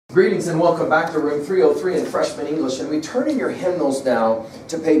Greetings and welcome back to room 303 in Freshman English, and we turn in your hymnals now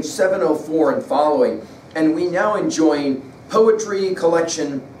to page 704 and following, and we now enjoy poetry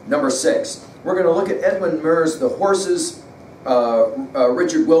collection number 6. We're going to look at Edwin Muir's The Horses,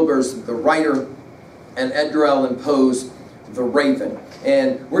 Richard Wilbur's The Writer, and Edgar Allan Poe's The Raven.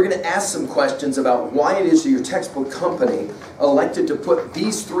 And we're going to ask some questions about why it is that your textbook company elected to put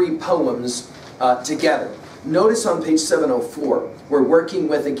these three poems together. Notice on page 704, we're working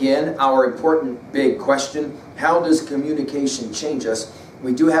with, again, our important big question: how does communication change us?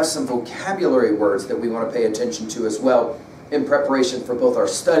 We do have some vocabulary words that we want to pay attention to as well in preparation for both our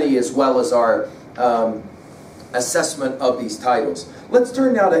study as well as our assessment of these titles. Let's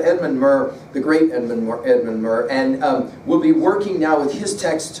turn now to Edwin Muir, the great Edwin Muir, and we'll be working now with his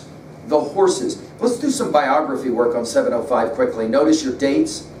text, The Horses. Let's do some biography work on 705 quickly. Notice your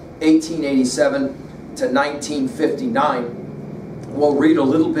dates, 1887 to 1959. We'll read a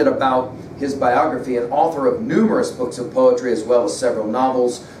little bit about his biography. An author of numerous books of poetry as well as several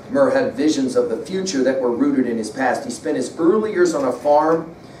novels, Muir had visions of the future that were rooted in his past. He spent his early years on a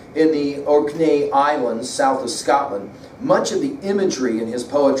farm in the Orkney Islands, south of Scotland. Much of the imagery in his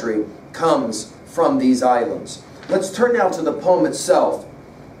poetry comes from these islands. Let's turn now to the poem itself,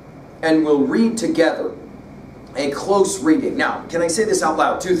 and we'll read together a close reading. Now, can I say this out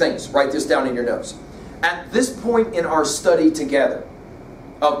loud? Two things. Write this down in your notes. At this point in our study together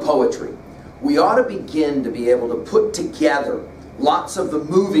of poetry, we ought to begin to be able to put together lots of the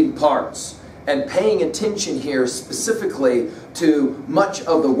moving parts and paying attention here specifically to much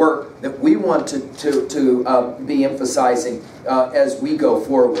of the work that we want to be emphasizing as we go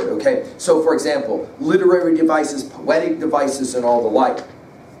forward, okay? So, for example, literary devices, poetic devices, and all the like.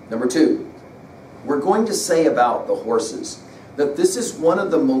 Number two, we're going to say about The Horses that this is one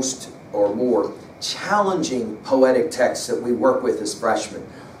of the most or more challenging poetic texts that we work with as freshmen.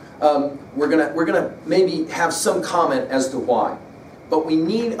 We're gonna maybe have some comment as to why, but we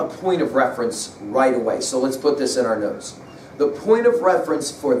need a point of reference right away. So let's put this in our notes. The point of reference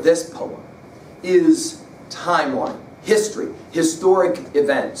for this poem is timeline, history, historic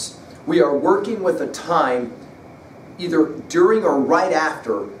events. We are working with a time either during or right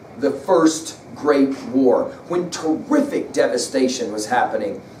after the First Great War, when terrific devastation was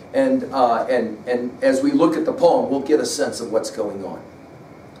happening. And as we look at the poem, we'll get a sense of what's going on.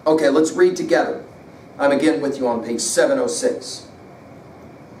 Okay, let's read together. I'm again with you on page 706.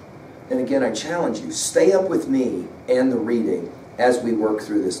 And again, I challenge you, stay up with me and the reading as we work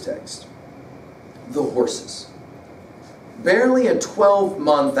through this text. The Horses. Barely a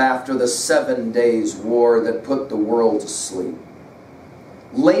 12-month after the 7 Days' War that put the world to sleep,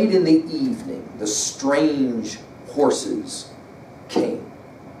 late in the evening, the strange horses came.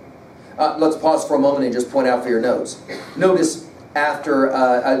 Let's pause for a moment and just point out for your notes. Notice after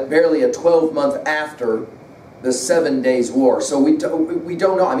barely a 12-month after the 7 Days' War. So we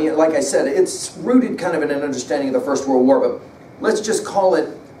don't know. I mean, like I said, it's rooted kind of in an understanding of the First World War, but let's just call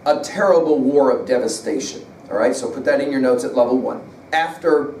it a terrible war of devastation. All right, so put that in your notes at level 1.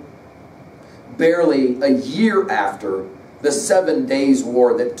 After barely a year after the 7 Days'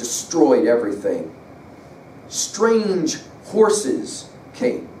 War that destroyed everything, strange horses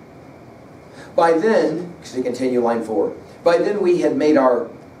came. By then, to continue line 4, by then we had made our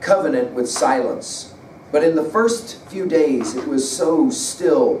covenant with silence. But in the first few days it was so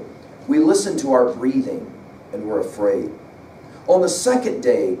still, we listened to our breathing and were afraid. On the second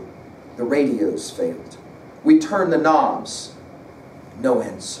day, the radios failed. We turned the knobs, no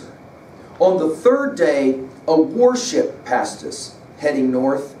answer. On the third day, a warship passed us, heading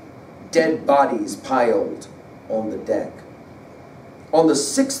north, dead bodies piled on the deck. On the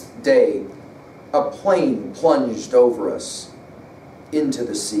sixth day, a plane plunged over us into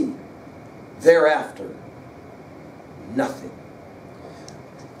the sea. Thereafter, nothing.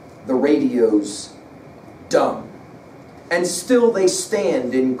 The radios dumb. And still they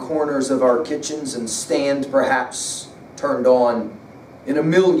stand in corners of our kitchens and stand perhaps turned on in a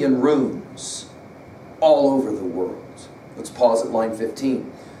million rooms all over the world. Let's pause at line 15.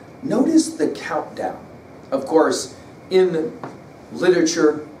 Notice the countdown. Of course, in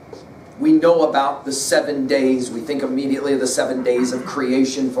literature, we know about the 7 days. We think immediately of the 7 days of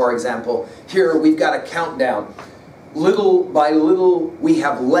creation, for example. Here we've got a countdown. Little by little, we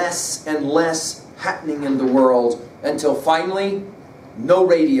have less and less happening in the world until finally, no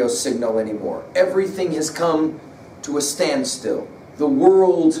radio signal anymore. Everything has come to a standstill. The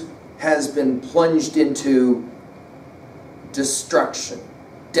world has been plunged into destruction,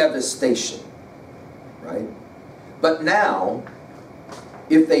 devastation, right? But now,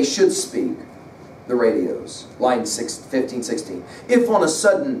 if they should speak, the radios. Line 15, 16. If on a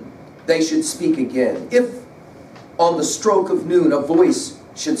sudden they should speak again, if on the stroke of noon a voice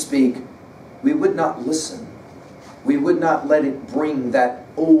should speak, we would not listen. We would not let it bring that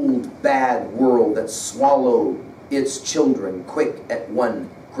old bad world that swallowed its children quick at one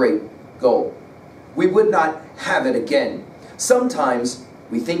great gulp. We would not have it again. Sometimes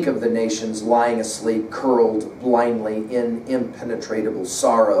we think of the nations lying asleep, curled blindly in impenetrable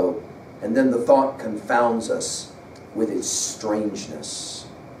sorrow, and then the thought confounds us with its strangeness.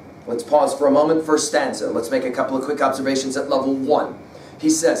 Let's pause for a moment. First stanza. Let's make a couple of quick observations at level 1. He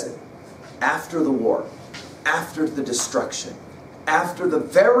says it. After the war, after the destruction, after the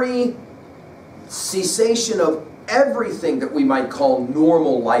very cessation of everything that we might call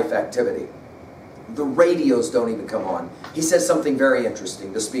normal life activity, the radios don't even come on. He says something very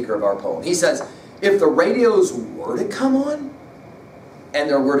interesting, the speaker of our poem. He says, if the radios were to come on, and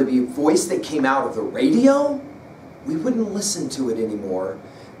there were to be a voice that came out of the radio, we wouldn't listen to it anymore,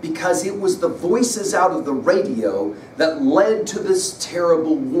 because it was the voices out of the radio that led to this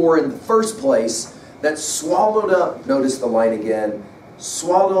terrible war in the first place, that swallowed up, notice the line again,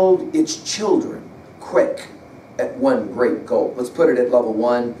 swallowed its children quick at one great gulp. Let's put it at level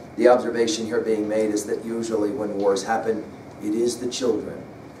 1. The observation here being made is that usually when wars happen, it is the children.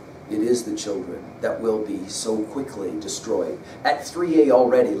 It is the children that will be so quickly destroyed. At 3a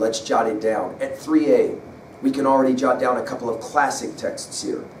already, let's jot it down. At 3a, we can already jot down a couple of classic texts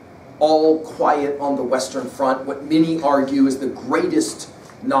here. All Quiet on the Western Front, what many argue is the greatest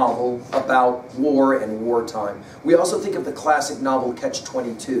novel about war and wartime. We also think of the classic novel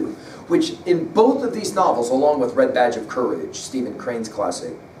Catch-22, which in both of these novels, along with Red Badge of Courage, Stephen Crane's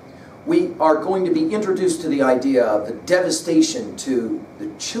classic, we are going to be introduced to the idea of the devastation to the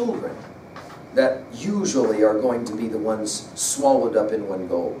children that usually are going to be the ones swallowed up in one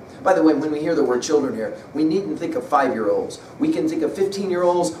gulp. By the way, when we hear the word children here, we needn't think of 5-year-olds. We can think of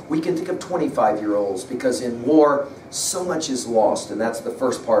 15-year-olds, we can think of 25-year-olds, because in war, so much is lost, and that's the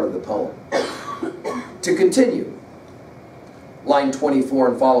first part of the poem. To continue, line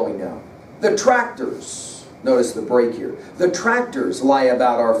 24 and following now. The tractors, notice the break here, the tractors lie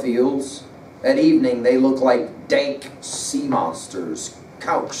about our fields. At evening they look like dank sea monsters,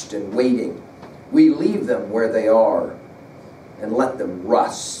 couched and waiting. We leave them where they are and let them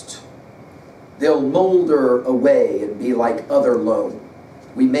rust. They'll molder away and be like other loam.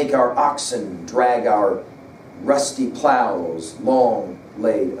 We make our oxen drag our rusty plows long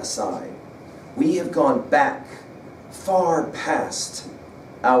laid aside. We have gone back far past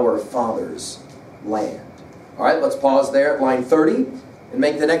our father's land. All right, let's pause there at line 30 and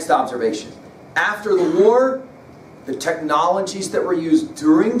make the next observation. After the war, the technologies that were used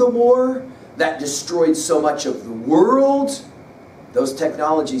during the war that destroyed so much of the world, those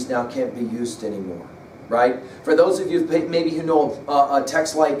technologies now can't be used anymore, right? For those of you maybe who know a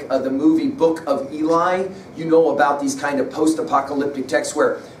text like the movie Book of Eli, you know about these kind of post-apocalyptic texts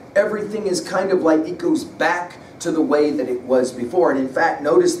where everything is kind of like it goes back to the way that it was before. And in fact,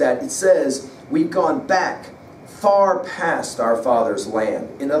 notice that it says, we've gone back far past our father's land.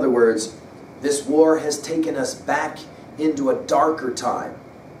 In other words, this war has taken us back into a darker time.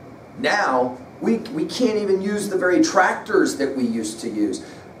 Now, we can't even use the very tractors that we used to use.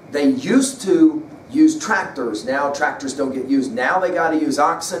 They used to use tractors. Now tractors don't get used. Now they got to use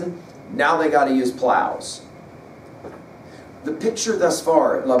oxen. Now they got to use plows. The picture thus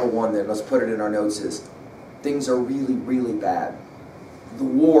far at level 1 then, let's put it in our notes, is things are really, really bad. The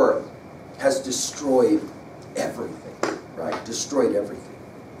war has destroyed everything, right? Destroyed everything.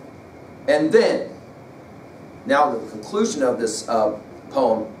 And then, now the conclusion of this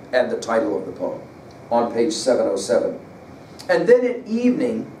poem and the title of the poem on page 707. And then at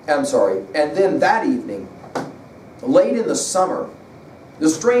evening, and then that evening, late in the summer, the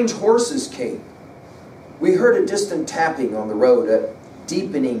strange horses came. We heard a distant tapping on the road, a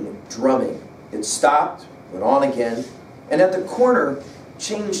deepening drumming. It stopped, went on again, and at the corner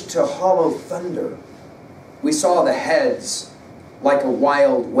changed to hollow thunder. We saw the heads like a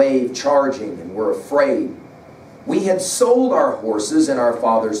wild wave charging and were afraid. We had sold our horses in our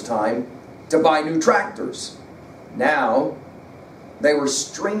father's time to buy new tractors. Now, they were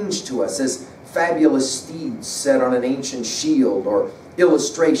strange to us as fabulous steeds set on an ancient shield or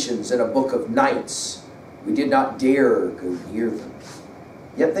illustrations in a book of knights. We did not dare go near them.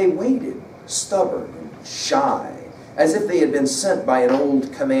 Yet they waited, stubborn and shy, as if they had been sent by an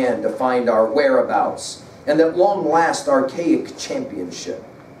old command to find our whereabouts and that long-last archaic championship.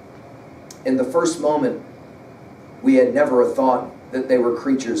 In the first moment, we had never thought that they were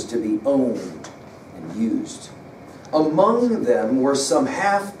creatures to be owned and used. Among them were some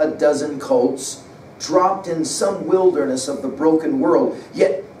half a dozen colts dropped in some wilderness of the broken world,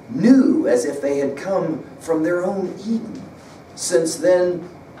 yet new as if they had come from their own Eden. Since then,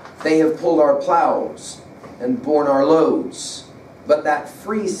 they have pulled our plows and borne our loads, but that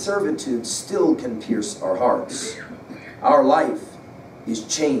free servitude still can pierce our hearts. Our life is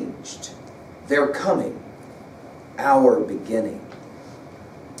changed. Their coming, our beginning.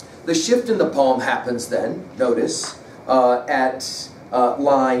 The shift in the poem happens then, notice, at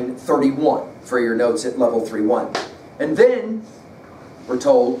line 31 for your notes at level 3-1. And then, we're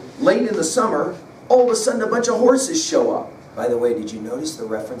told, late in the summer, all of a sudden a bunch of horses show up. By the way, did you notice the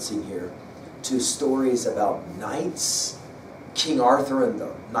referencing here to stories about knights? King Arthur and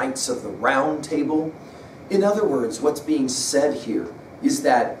the Knights of the Round Table? In other words, what's being said here is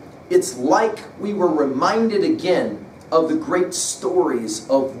that it's like we were reminded again of the great stories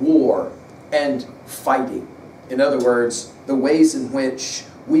of war and fighting. In other words, the ways in which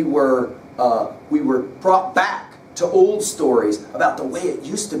we were brought back to old stories about the way it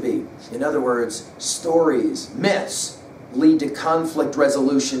used to be. In other words, stories, myths, lead to conflict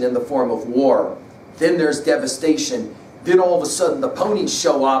resolution in the form of war. Then there's devastation. Then all of a sudden the ponies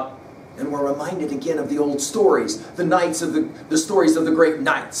show up, and we're reminded again of the old stories, the stories of the great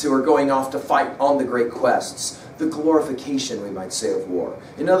knights who are going off to fight on the great quests. The glorification, we might say, of war.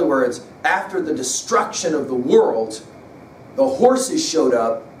 In other words, after the destruction of the world, the horses showed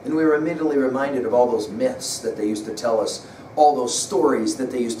up, and we were immediately reminded of all those myths that they used to tell us, all those stories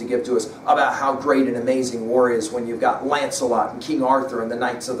that they used to give to us about how great and amazing war is when you've got Lancelot and King Arthur and the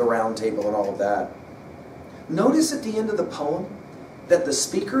Knights of the Round Table and all of that. Notice at the end of the poem that the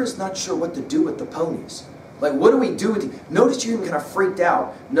speaker is not sure what to do with the ponies. Like, what do we do with it? Notice you're even kind of freaked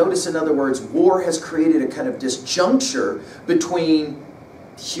out. Notice, in other words, war has created a kind of disjuncture between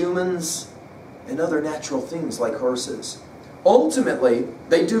humans and other natural things like horses. Ultimately,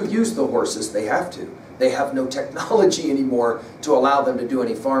 they do use the horses. They have to. They have no technology anymore to allow them to do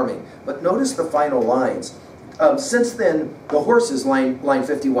any farming. But notice the final lines. Since then, the horses, line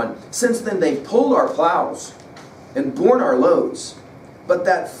 51, since then they've pulled our plows and borne our loads, but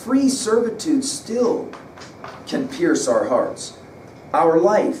that free servitude still can pierce our hearts. Our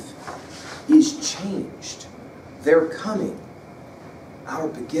life is changed. Their coming, our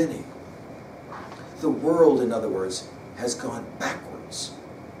beginning. The world, in other words, has gone backwards.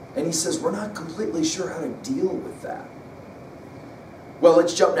 And he says we're not completely sure how to deal with that. Well,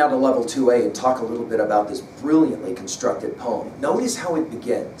 let's jump now to level 2A and talk a little bit about this brilliantly constructed poem. Notice how it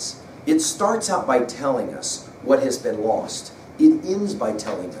begins. It starts out by telling us what has been lost. It ends by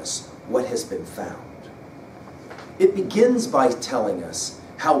telling us what has been found. It begins by telling us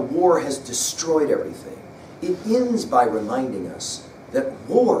how war has destroyed everything. It ends by reminding us that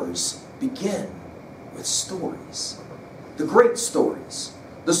wars begin with stories. The great stories.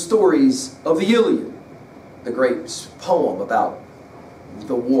 The stories of the Iliad, the great poem about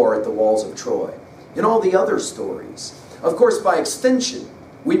the war at the walls of Troy, and all the other stories. Of course, by extension,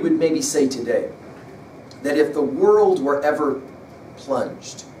 we would maybe say today that if the world were ever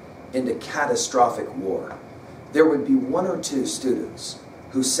plunged into catastrophic war, there would be one or two students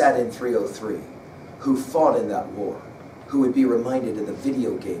who sat in 303, who fought in that war, who would be reminded of the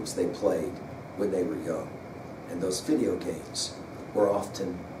video games they played when they were young. And those video games were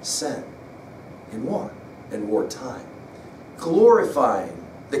often set in war, in wartime, glorifying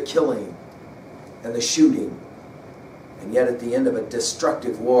the killing and the shooting. And yet at the end of a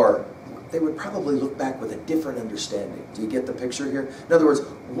destructive war, they would probably look back with a different understanding. Do you get the picture here? In other words,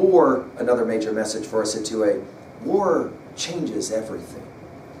 war, another major message for us at 2A, war changes everything.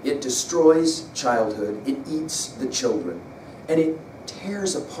 It destroys childhood, it eats the children, and it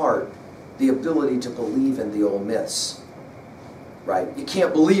tears apart the ability to believe in the old myths. Right? You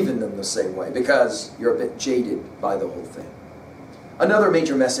can't believe in them the same way because you're a bit jaded by the whole thing. Another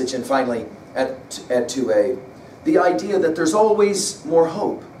major message, and finally at 2A, the idea that there's always more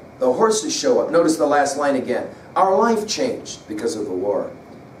hope. The horses show up. Notice the last line again. Our life changed because of the war.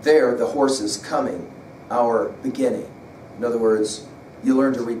 There, the horses coming, our beginning. In other words, you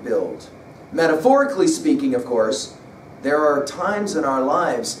learn to rebuild. Metaphorically speaking, of course, there are times in our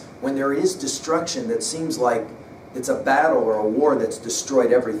lives when there is destruction that seems like it's a battle or a war that's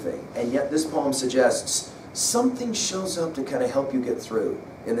destroyed everything. And yet this poem suggests something shows up to kind of help you get through.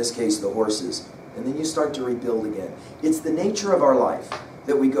 In this case, the horses. And then you start to rebuild again. It's the nature of our life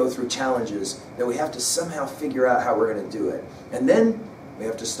that we go through challenges, that we have to somehow figure out how we're going to do it. And then we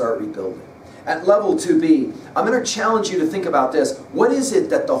have to start rebuilding. At level 2B, I'm going to challenge you to think about this. What is it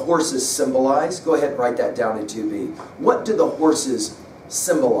that the horses symbolize? Go ahead and write that down in 2B. What do the horses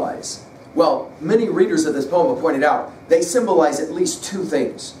symbolize? Well, many readers of this poem have pointed out they symbolize at least two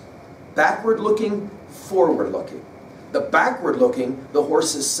things. Backward-looking, forward-looking. The backward-looking, the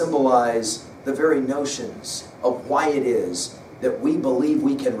horses symbolize the very notions of why it is that we believe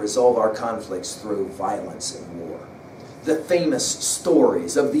we can resolve our conflicts through violence and war. The famous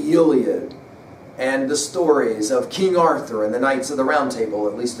stories of the Iliad and the stories of King Arthur and the Knights of the Round Table,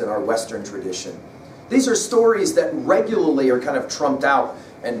 at least in our Western tradition. These are stories that regularly are kind of trumped out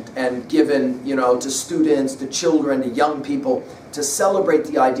and given, you know, to students, to children, to young people to celebrate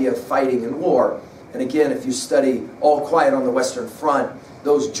the idea of fighting in war. And again, if you study All Quiet on the Western Front,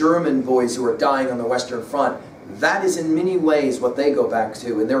 those German boys who are dying on the Western Front, that is in many ways what they go back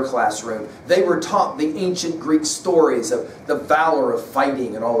to in their classroom. They were taught the ancient Greek stories of the valor of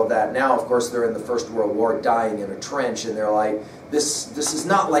fighting and all of that. Now, of course, they're in the First World War dying in a trench, and they're like, this is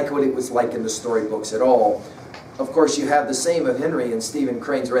not like what it was like in the storybooks at all. Of course, you have the same of Henry and Stephen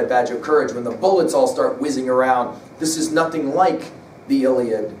Crane's Red Badge of Courage when the bullets all start whizzing around. This is nothing like the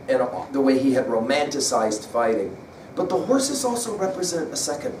Iliad and the way he had romanticized fighting. But the horses also represent a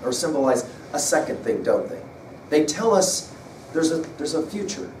second, or symbolize a second thing, don't they? They tell us there's a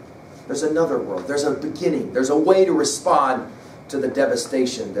future, there's another world, there's a beginning, there's a way to respond to the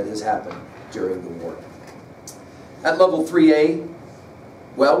devastation that has happened during the war. At level 3A,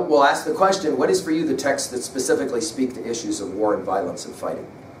 well, we'll ask the question, what is for you the texts that specifically speak to issues of war and violence and fighting?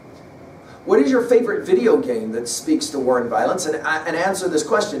 What is your favorite video game that speaks to war and violence? And answer this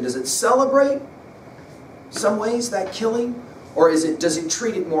question, does it celebrate some ways that killing? Or does it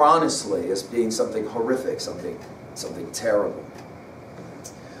treat it more honestly as being something horrific, something terrible?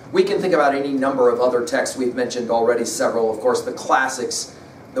 We can think about any number of other texts. We've mentioned already several. Of course, the classics.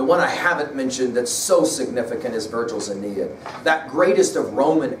 The one I haven't mentioned that's so significant is Virgil's Aeneid. That greatest of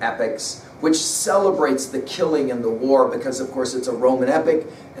Roman epics, which celebrates the killing and the war because, of course, it's a Roman epic.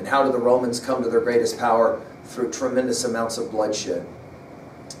 And how do the Romans come to their greatest power? Through tremendous amounts of bloodshed.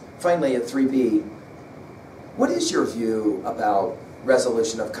 Finally, at 3B, what is your view about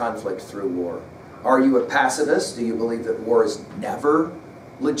resolution of conflict through war? Are you a pacifist? Do you believe that war is never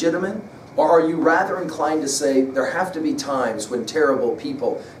legitimate? Or are you rather inclined to say there have to be times when terrible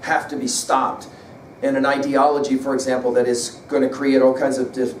people have to be stopped, and an ideology, for example, that is going to create all kinds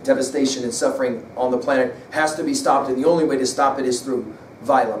of devastation and suffering on the planet has to be stopped, and the only way to stop it is through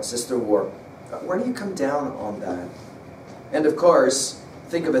violence, is through war? Where do you come down on that? And of course,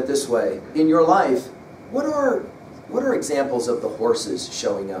 think of it this way. In your life, what are examples of the horses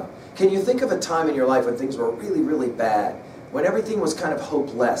showing up? Can you think of a time in your life when things were really, really bad, when everything was kind of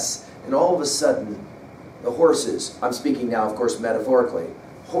hopeless, and all of a sudden, the horses, I'm speaking now, of course, metaphorically,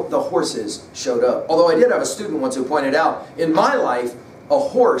 the horses showed up. Although I did have a student once who pointed out, in my life, a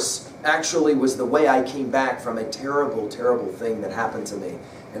horse actually was the way I came back from a terrible, terrible thing that happened to me.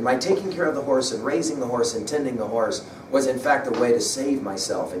 And my taking care of the horse and raising the horse and tending the horse was in fact a way to save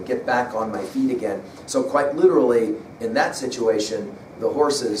myself and get back on my feet again. So quite literally, in that situation, the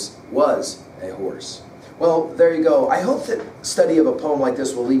horses was a horse. Well, there you go. I hope that study of a poem like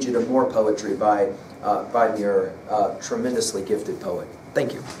this will lead you to more poetry by Muir, tremendously gifted poet.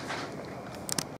 Thank you.